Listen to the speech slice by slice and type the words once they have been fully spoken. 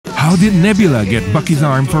how did Nebula get Bucky's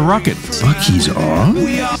arm for Rocket? Bucky's arm?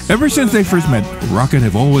 Ever since they first met, Rocket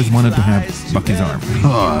have always wanted to have Bucky's arm.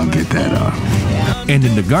 Oh, I'll get that arm. And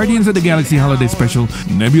in the Guardians of the Galaxy Holiday Special,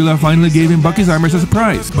 Nebula finally gave him Bucky's arm as a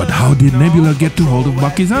surprise. But how did Nebula get to hold of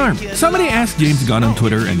Bucky's arm? Somebody asked James Gunn on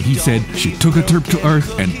Twitter, and he said she took a trip to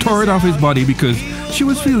Earth and tore it off his body because she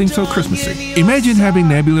was feeling so Christmassy. Imagine having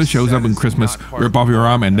Nebula shows up on Christmas, rip off your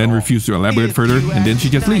arm, and then refuse to elaborate further, and then she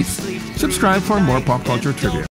just leaves. Subscribe for more pop culture trivia.